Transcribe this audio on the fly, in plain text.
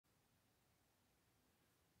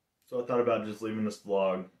So I thought about just leaving this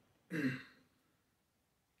vlog,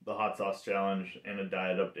 the hot sauce challenge, and a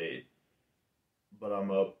diet update. But I'm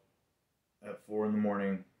up at 4 in the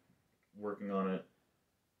morning working on it,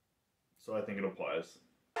 so I think it applies.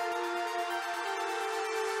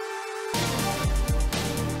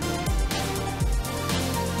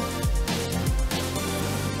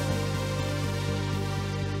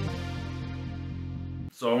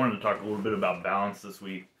 So I wanted to talk a little bit about balance this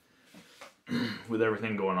week. With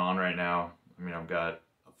everything going on right now, I mean, I've got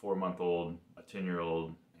a 4-month-old, a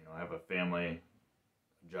 10-year-old, I have a family,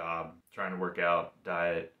 a job, trying to work out,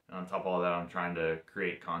 diet, and on top of all that, I'm trying to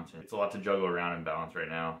create content. It's a lot to juggle around and balance right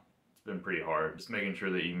now. It's been pretty hard. Just making sure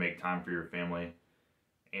that you make time for your family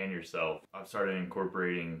and yourself. I've started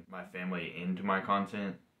incorporating my family into my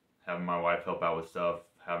content, having my wife help out with stuff,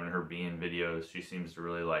 having her be in videos. She seems to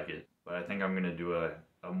really like it. But I think I'm going to do a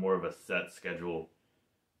more of a set schedule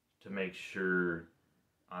to make sure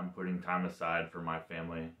I'm putting time aside for my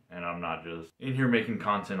family and I'm not just in here making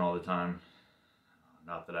content all the time.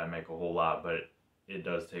 Not that I make a whole lot, but it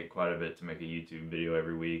does take quite a bit to make a YouTube video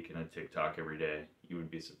every week and a TikTok every day. You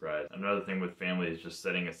would be surprised. Another thing with family is just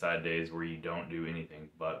setting aside days where you don't do anything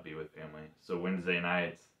but be with family. So Wednesday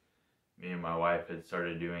nights, me and my wife had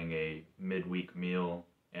started doing a midweek meal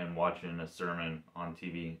and watching a sermon on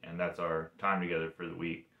TV, and that's our time together for the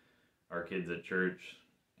week. Our kids at church,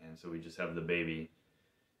 and so we just have the baby,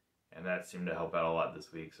 and that seemed to help out a lot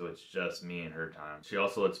this week. So it's just me and her time. She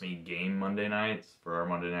also lets me game Monday nights for our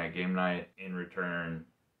Monday night game night. In return,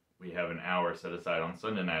 we have an hour set aside on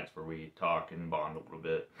Sunday nights where we talk and bond a little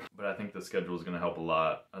bit. But I think the schedule is going to help a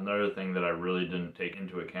lot. Another thing that I really didn't take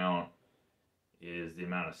into account is the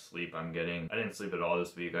amount of sleep I'm getting. I didn't sleep at all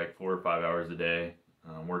this week, like 4 or 5 hours a day.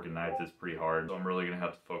 Working nights is pretty hard, so I'm really going to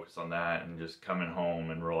have to focus on that and just coming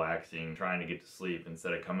home and relaxing, trying to get to sleep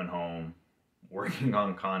instead of coming home, working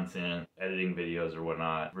on content, editing videos or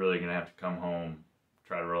whatnot. Really going to have to come home,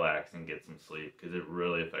 try to relax and get some sleep, because it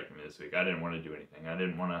really affected me this week. I didn't want to do anything. I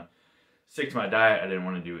didn't want to stick to my diet. I didn't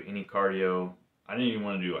want to do any cardio. I didn't even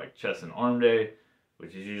want to do like chest and arm day,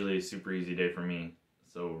 which is usually a super easy day for me.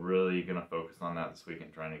 So really going to focus on that this week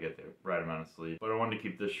and trying to get the right amount of sleep. But I wanted to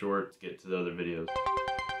keep this short. Let's get to the other videos.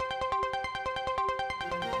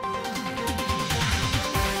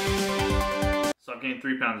 So I've gained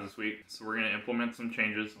 3 pounds this week, so we're going to implement some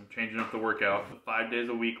changes. I'm changing up the workout to 5 days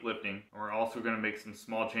a week lifting. And we're also going to make some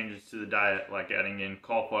small changes to the diet, like adding in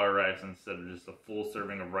cauliflower rice instead of just a full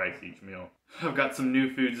serving of rice each meal. I've got some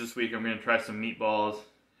new foods this week. I'm going to try some meatballs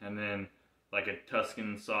and then like a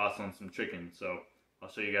Tuscan sauce on some chicken. So I'll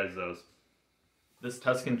show you guys those. This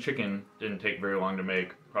Tuscan chicken didn't take very long to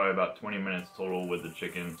make, probably about 20 minutes total with the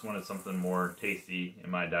chicken. Just wanted something more tasty in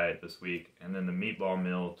my diet this week. And then the meatball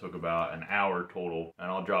meal took about an hour total, and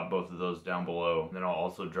I'll drop both of those down below. And then I'll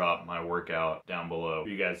also drop my workout down below for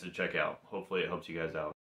you guys to check out. Hopefully it helps you guys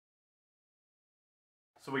out.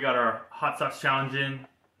 So we got our hot sauce challenge in,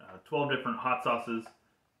 12 different hot sauces,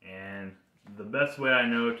 and the best way I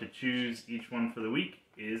know to choose each one for the week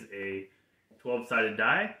is a 12-sided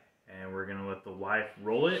die, and we're gonna let the wife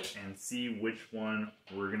roll it and see which one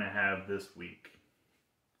we're gonna have this week.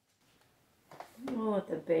 We'll let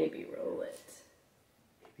the baby roll it.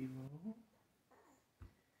 Baby roll?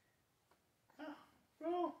 Oh,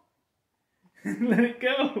 roll. Let it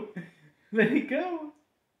go. Let it go.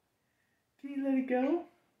 Can you let it go?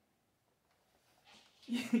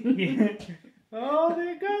 Yeah. Oh,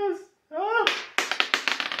 there it goes. Oh.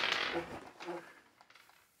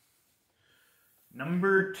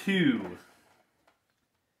 Number 2,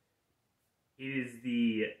 it is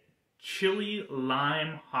the chili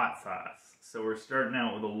lime hot sauce. So we're starting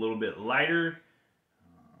out with a little bit lighter,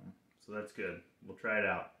 so that's good. We'll try it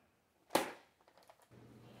out.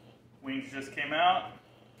 Wings just came out,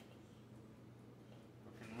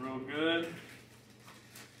 looking real good.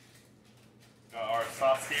 Got our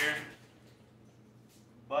sauce here,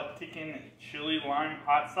 butt chicken chili lime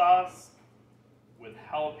hot sauce with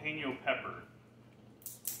jalapeno pepper.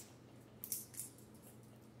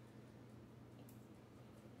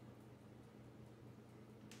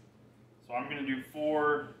 So I'm going to do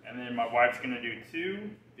 4, and then my wife's going to do 2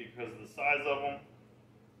 because of the size of them.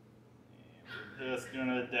 And we're just going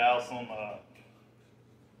to douse them up.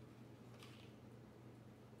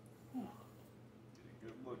 Get a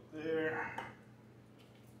good look there.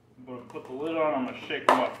 I'm going to put the lid on. I'm going to shake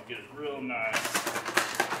them up to get it real nice.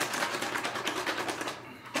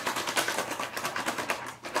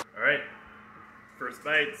 All right, first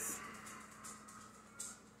bites.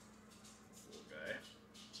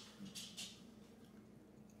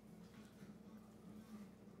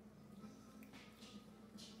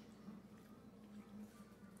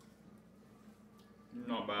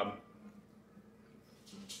 Not bad.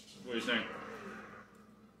 What do you think?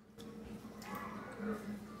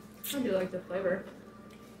 I do like the flavor.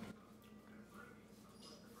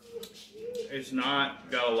 It's not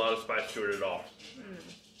got a lot of spice to it at all.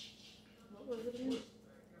 What was it again?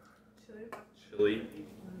 Chili? Chili.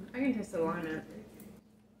 I can taste the lime in it.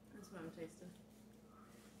 That's what I'm tasting.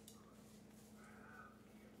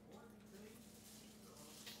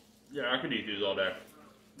 Yeah, I could eat these all day.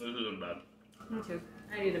 This isn't bad. Me too.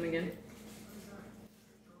 I'd eat them again.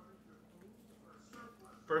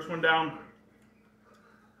 First one down.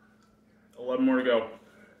 11 more to go.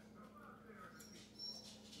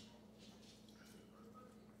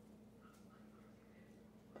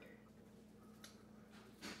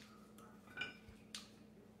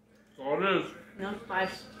 That's all it is. No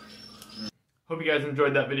spice. Hope you guys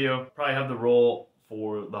enjoyed that video. Probably have the roll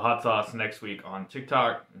for the hot sauce next week on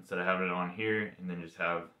TikTok instead of having it on here, and then just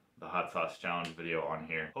have the hot sauce challenge video on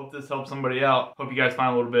here. Hope this helps somebody out. Hope you guys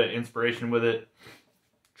find a little bit of inspiration with it.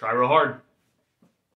 Try real hard.